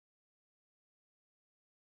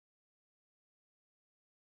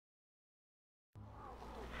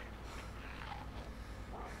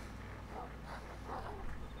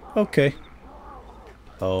Okay.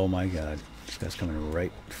 Oh my god. This guy's coming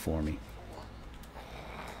right for me.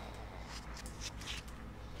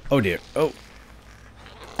 Oh dear. Oh.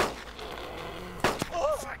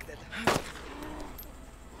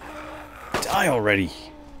 Die already.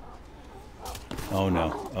 Oh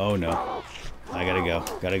no. Oh no. I gotta go.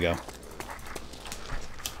 Gotta go.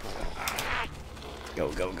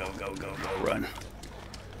 Go, go, go, go, go, go. Run.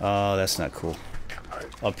 Oh, that's not cool.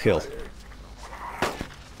 Uphill.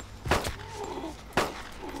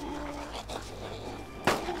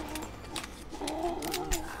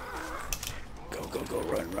 Go, go, go.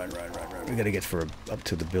 Run, run, run, run, run. We gotta get up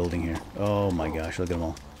to the building here. Oh my gosh, look at them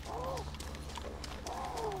all.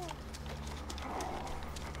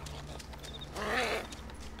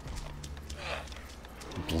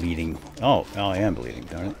 Bleeding. Oh, I am bleeding,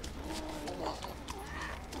 darn it.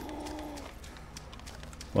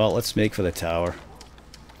 Well, let's make for the tower.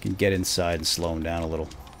 Can get inside and slow them down a little.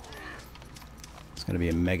 It's going to be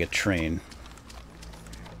a mega train.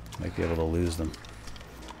 Might be able to lose them.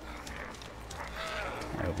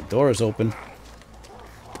 I hope the door is open.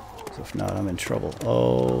 So if not, I'm in trouble.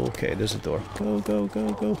 Oh, okay, there's a door. Go, go,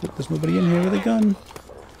 go, go. Hope there's nobody in here with a gun.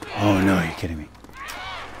 Oh no, you're kidding me.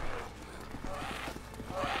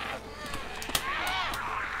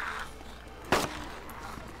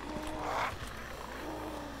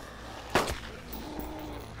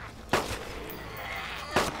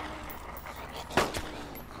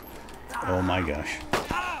 Oh my gosh.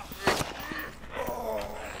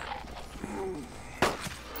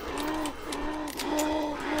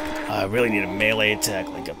 I really need a melee attack,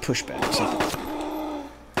 like a pushback or something.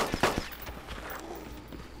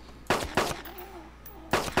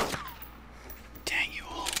 Dang you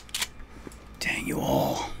all. Dang you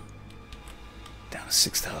all. Down to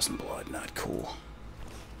 6,000 blood, not cool.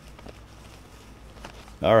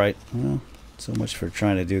 Alright, well, so much for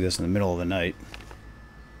trying to do this in the middle of the night.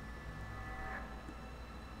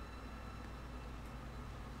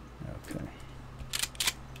 Okay.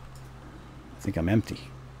 I think I'm empty.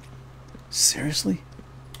 Seriously?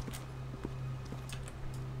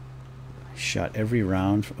 I shot every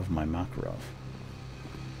round of my Makarov.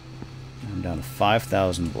 I'm down to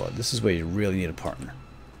 5,000 blood. This is where you really need a partner.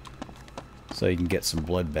 So you can get some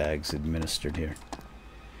blood bags administered here.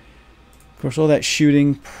 Of course, all that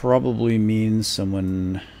shooting probably means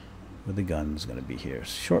someone with a gun is going to be here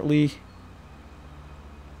shortly.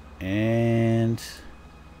 And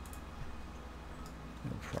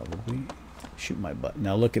I'll probably shoot my butt.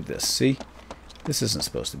 Now look at this. See? This isn't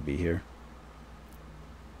supposed to be here.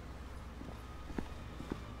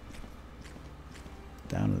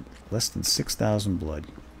 Down to less than 6,000 blood.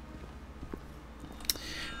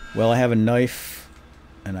 Well, I have a knife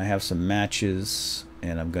and I have some matches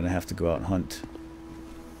and I'm going to have to go out and hunt.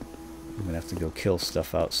 I'm going to have to go kill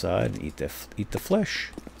stuff outside and eat the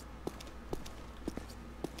flesh.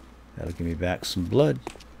 That'll give me back some blood.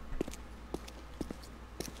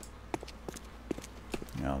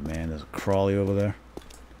 Oh man, there's a crawly over there.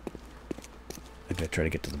 I gotta try to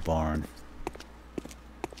get to the barn.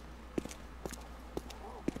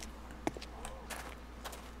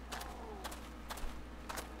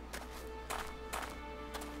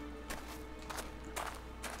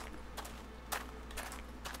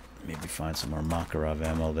 Maybe find some more Makarov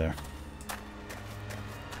ammo there.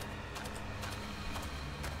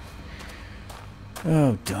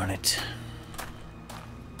 Oh, darn it.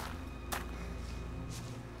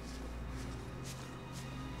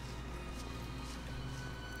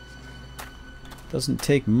 Doesn't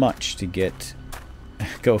take much to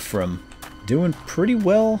go from doing pretty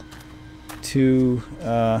well to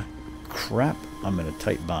crap, I'm in a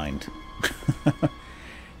tight bind.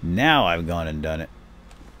 Now I've gone and done it.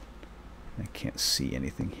 I can't see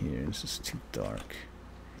anything here. This is too dark.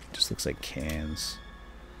 It just looks like cans.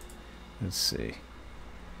 Let's see.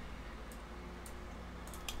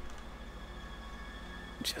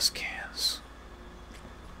 Just cans.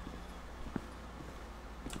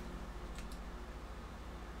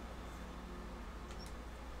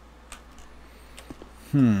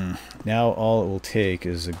 Now all it will take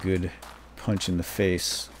is a good punch in the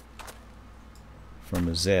face from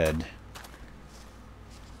a Zed.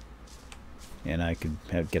 And I could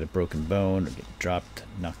get a broken bone or get dropped,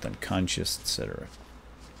 knocked unconscious, etc.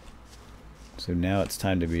 So now it's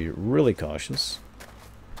time to be really cautious.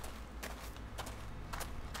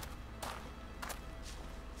 I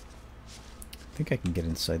think I can get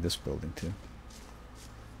inside this building too.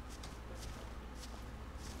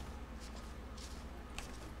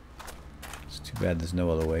 It's too bad there's no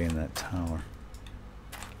other way in that tower.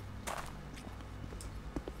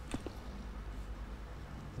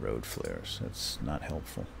 Road flares, that's not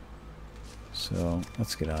helpful. So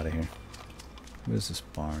let's get out of here. Where's this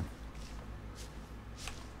barn?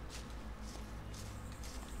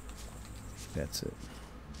 That's it.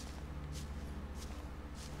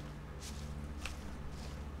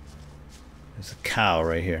 There's a cow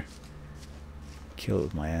right here. Kill it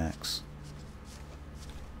with my axe.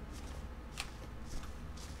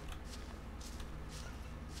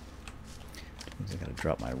 Means I gotta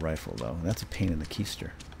drop my rifle though. That's a pain in the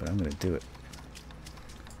keister, but I'm gonna do it.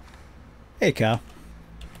 Hey cow.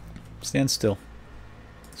 Stand still.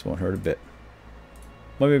 This won't hurt a bit.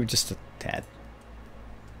 Well, maybe just a tad.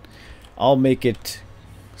 I'll make it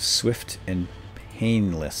swift and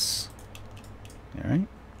painless. Alright?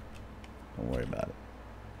 Don't worry about it.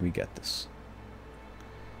 We got this.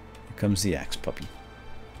 Here comes the axe puppy.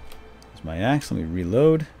 There's my axe. Let me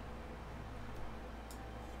reload.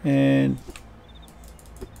 And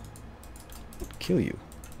kill you.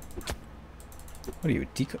 What are you, a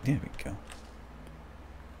decoy? There we go.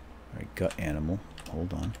 Alright, gut animal.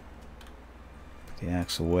 Hold on. Put the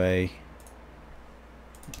axe away.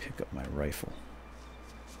 Pick up my rifle.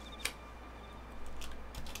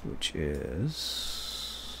 Which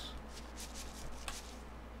is...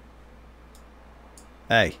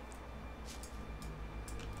 Hey.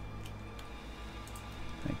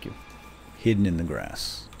 Thank you. Hidden in the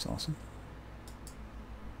grass. That's awesome.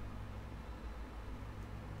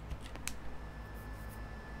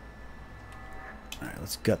 Alright,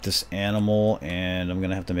 let's gut this animal, and I'm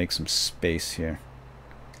gonna have to make some space here.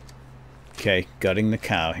 Okay, gutting the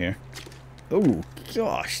cow here. Oh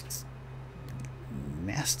gosh, it's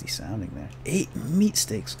nasty sounding there. 8 meat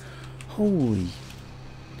steaks. Holy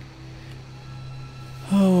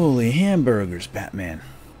hamburgers, Batman.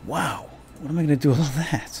 Wow. What am I gonna do with all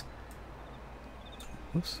that?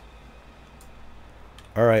 Whoops.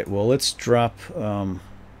 Alright, well let's drop the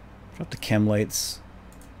chem lights.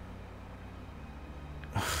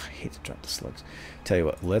 Ugh, I hate to drop the slugs. Tell you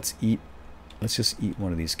what, let's just eat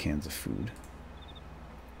one of these cans of food.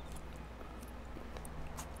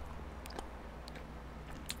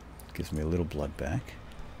 Gives me a little blood back.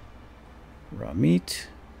 Raw meat.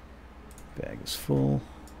 Bag is full.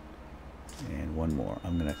 And one more.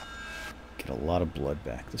 I'm gonna get a lot of blood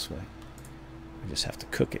back this way. I just have to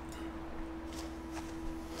cook it.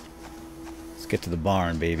 Let's get to the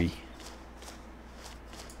barn, baby.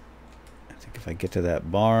 I think if I get to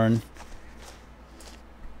that barn...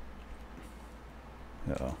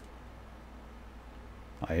 Uh-oh.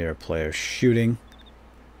 I hear a player shooting.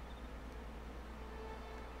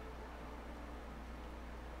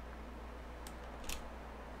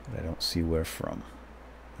 But I don't see where from.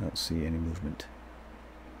 I don't see any movement.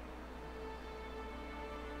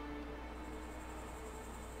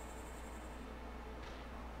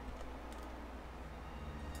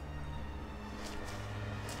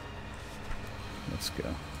 Let's go.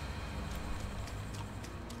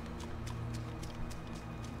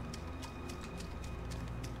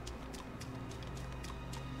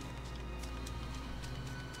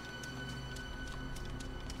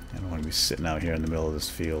 I don't want to be sitting out here in the middle of this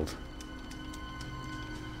field.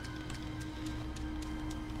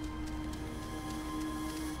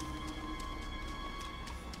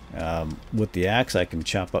 With the axe, I can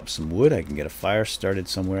chop up some wood. I can get a fire started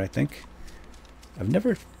somewhere, I think. I've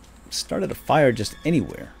never started a fire just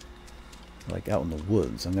anywhere, like out in the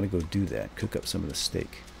woods. I'm going to go do that. Cook up some of the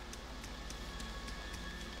steak.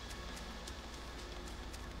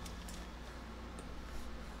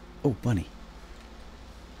 Oh, bunny.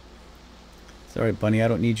 It's alright, bunny. I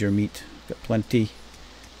don't need your meat. Got plenty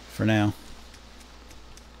for now.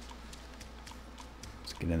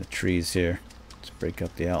 Let's get in the trees here. Let's break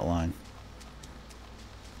up the outline.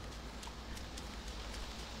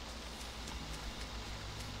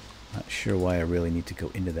 Not sure why I really need to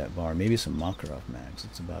go into that bar. Maybe some Makarov mags.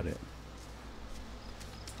 That's about it.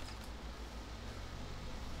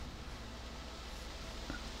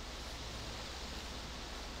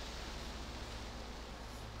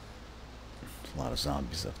 There's a lot of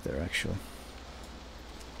zombies up there, actually.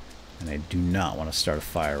 And I do not want to start a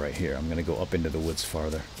fire right here. I'm going to go up into the woods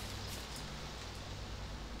farther.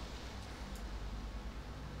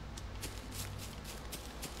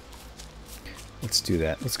 Let's do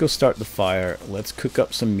that. Let's go start the fire. Let's cook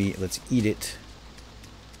up some meat. Let's eat it.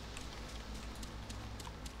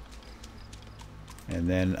 And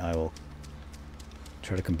then I will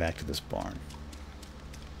try to come back to this barn.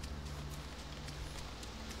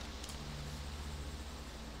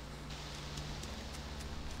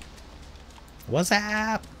 What's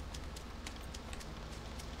up?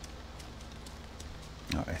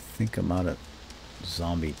 Oh, I think I'm out of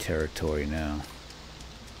zombie territory now.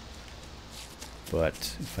 but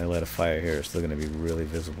if I light a fire here, it's still going to be really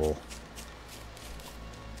visible.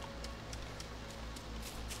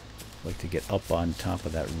 I'd like to get up on top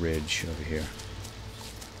of that ridge over here.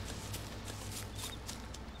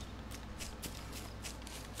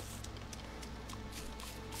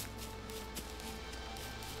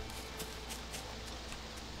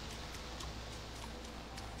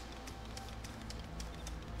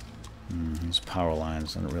 These power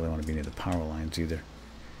lines. I don't really want to be near the power lines either.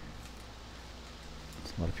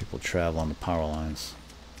 A lot of people travel on the power lines.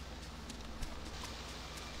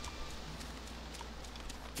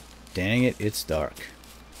 Dang it, it's dark.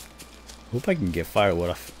 Hope I can get firewood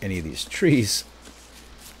off any of these trees.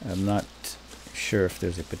 I'm not sure if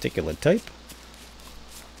there's a particular type,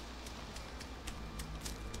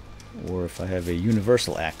 or if I have a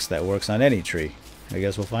universal axe that works on any tree. I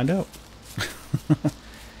guess we'll find out.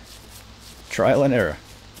 Trial and error.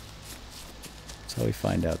 That's how we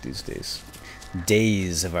find out these days.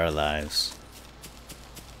 Days of our lives.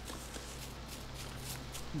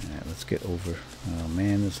 Alright, let's get over. Oh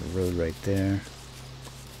man, there's a road right there.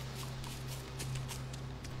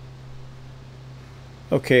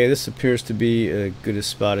 Okay, this appears to be as good a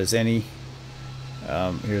spot as any.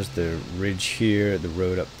 Here's the ridge here, the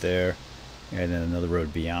road up there, and then another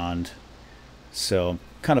road beyond. So,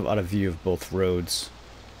 kind of out of view of both roads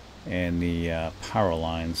and the power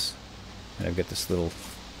lines. And I've got this little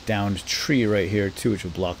downed tree right here too, which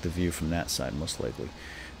will block the view from that side most likely.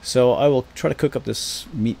 So I will try to cook up this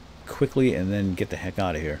meat quickly and then get the heck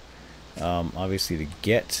out of here. Obviously, to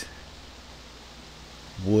get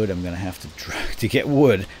wood, I'm gonna have to get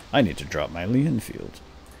wood. I need to drop my Leanfield,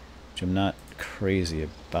 which I'm not crazy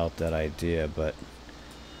about that idea, but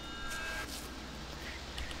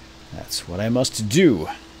that's what I must do.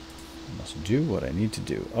 I must do what I need to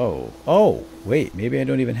do. Oh, wait, maybe I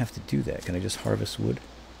don't even have to do that. Can I just harvest wood?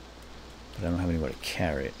 But I don't have anywhere to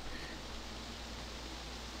carry it.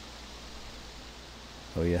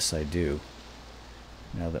 Oh, yes, I do.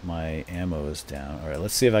 Now that my ammo is down. Alright,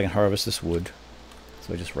 let's see if I can harvest this wood.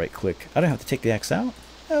 So I just right-click. I don't have to take the axe out?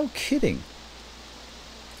 No kidding.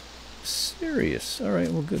 Serious.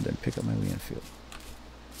 Alright, well, good then. Pick up my Leanfield.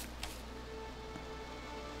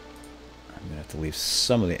 I'm going to have to leave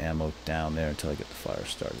some of the ammo down there until I get the fire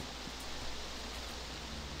started.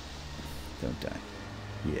 Don't die.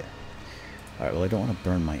 Yeah. Alright, well, I don't want to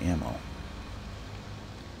burn my ammo.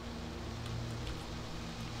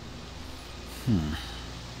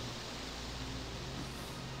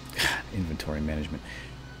 God, inventory management.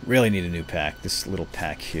 Really need a new pack. This little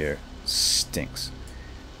pack here stinks.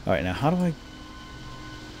 Alright, now how do I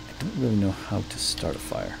don't really know how to start a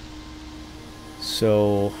fire.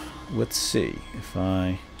 So, let's see. If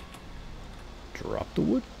I drop the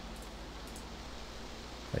wood?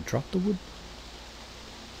 If I drop the wood?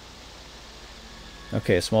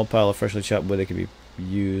 Okay, a small pile of freshly chopped wood that can be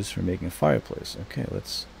used for making a fireplace. Okay,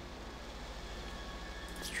 let's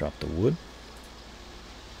drop the wood,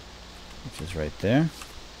 which is right there.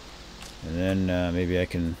 And then maybe I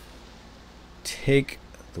can take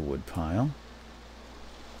the wood pile,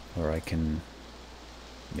 or I can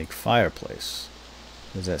make fireplace.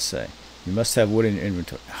 What does that say? You must have wood in your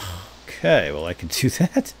inventory. Okay, well I can do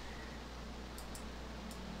that.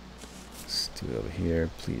 Let's do it over here.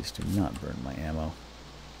 Please do not burn my ammo.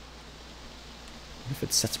 What if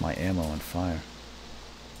it sets my ammo on fire?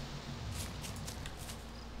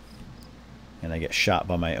 And I get shot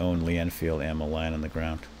by my own Leanfield ammo lying on the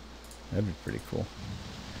ground. That'd be pretty cool.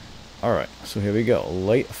 Alright, so here we go.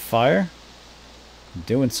 Light a fire. I'm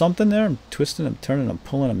doing something there. I'm twisting, I'm turning, I'm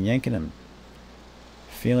pulling, I'm yanking, I'm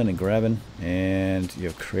feeling and grabbing. And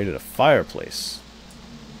you've created a fireplace.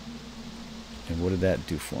 And what did that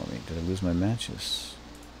do for me? Did I lose my matches?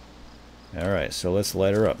 Alright, so let's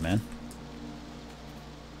light her up, man.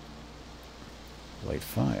 Light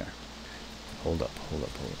fire. Hold up.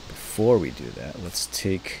 Before we do that, let's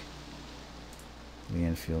take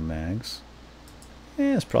Leanfield mags.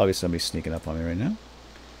 Yeah, there's probably somebody sneaking up on me right now.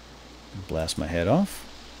 Blast my head off.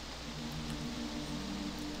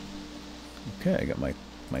 Okay, I got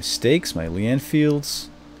my stakes, my Leanfields.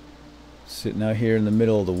 Sitting out here in the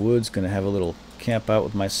middle of the woods, gonna have a little camp out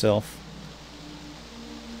with myself.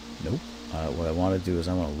 Nope. What I want to do is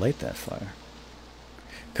I want to light that fire.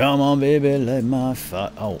 Come on, baby, light my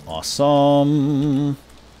fire. Oh, awesome.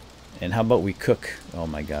 And how about we cook? Oh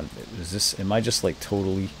my god. Is this, am I just like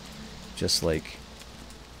totally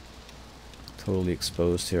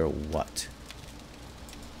exposed here or what?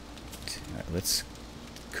 Alright, let's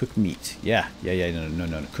cook meat. Yeah,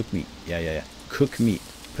 no. Cook meat. Yeah. Cook meat.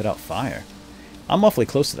 Put out fire. I'm awfully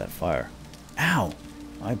close to that fire. Ow!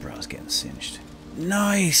 My eyebrow's getting singed.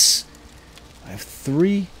 Nice! I have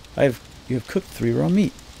 3. You have cooked 3 raw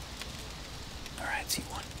meat. All right, let's eat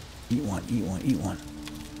one. Eat one, eat one, eat one.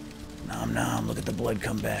 Nom nom, look at the blood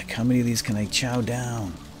come back. How many of these can I chow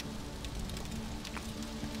down?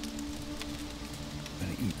 I'm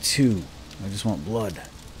gonna eat 2. I just want blood.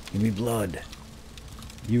 Give me blood.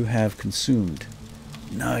 You have consumed.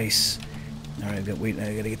 Nice. All right, I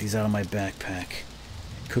gotta get these out of my backpack.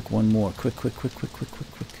 Cook one more. Quick, quick, quick, quick, quick, quick,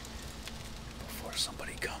 quick. Before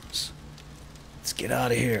somebody comes. Let's get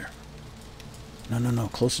out of here. No, no, no.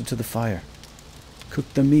 Closer to the fire.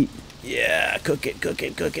 Cook the meat. Yeah, cook it, cook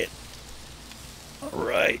it, cook it. All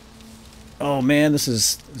right. Oh man, this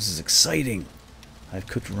is exciting. I've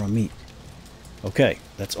cooked raw meat. Okay,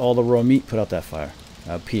 that's all the raw meat. Put out that fire.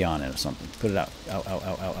 Pee on it or something. Put it out. Out, out,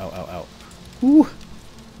 out, out, out, out, out. Woo!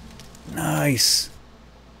 Nice.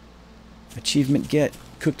 Achievement get.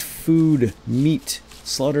 Cooked food. Meat.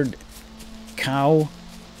 Slaughtered cow.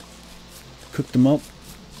 Cooked them up.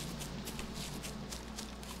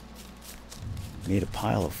 Made a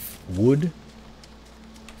pile of wood.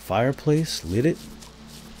 Fireplace. Lit it.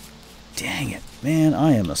 Dang it. Man,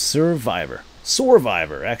 I am a survivor.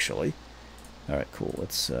 Survivor, actually. Alright, cool.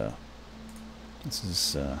 Let's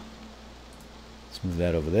move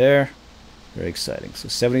that over there. Very exciting. So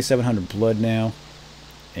 7,700 blood now.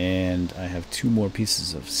 And I have 2 more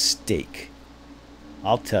pieces of steak.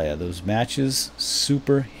 I'll tell you, those matches,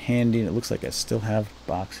 super handy. And it looks like I still have a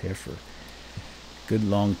box here for a good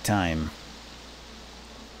long time.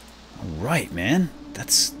 Alright, man.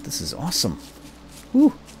 This is awesome.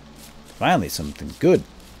 Whew. Finally something good.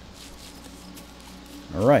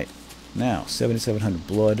 Alright. Now, 7,700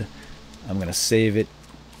 blood. I'm going to save it.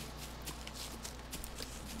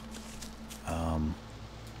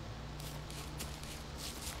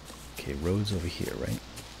 Okay, road's over here, right?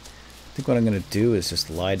 I think what I'm going to do is just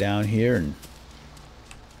lie down here and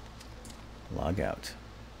log out.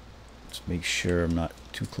 Just make sure I'm not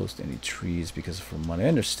too close to any trees, because from what I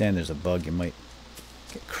understand, there's a bug. You might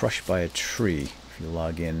get crushed by a tree if you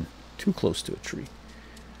log in too close to a tree.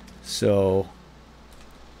 So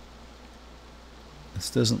I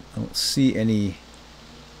don't see any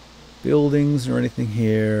buildings or anything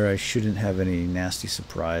here. I shouldn't have any nasty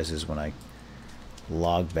surprises when I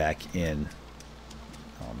log back in.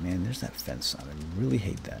 Oh man, there's that fence on. I really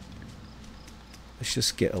hate that. Let's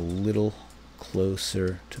just get a little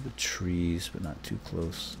closer to the trees, but not too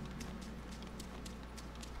close.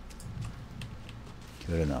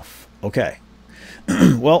 Good enough. Okay.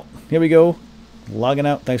 Well, here we go. Logging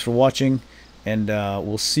out. Thanks for watching. And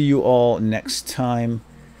we'll see you all next time.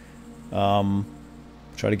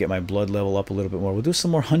 Try to get my blood level up a little bit more. We'll do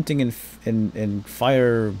some more hunting and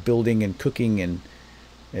fire building and cooking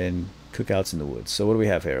and cookouts in the woods. So what do we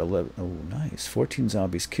have here? 11. Oh, nice. 14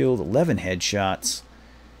 zombies killed. 11 headshots.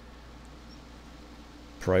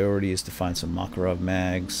 Priority is to find some Makarov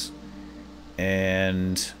mags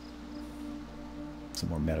and some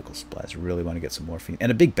more medical supplies. Really want to get some morphine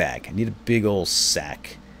and a big bag. I need a big old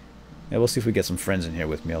sack. Yeah, we'll see if we get some friends in here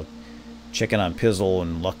with me. I'll check in on Pizzle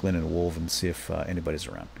and Lucklin and Wolf and see if anybody's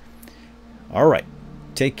around. Alright.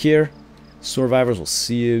 Take care. Survivors, we'll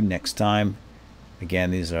see you next time.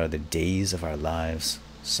 Again, these are the days of our lives.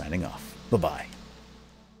 Signing off. Bye-bye.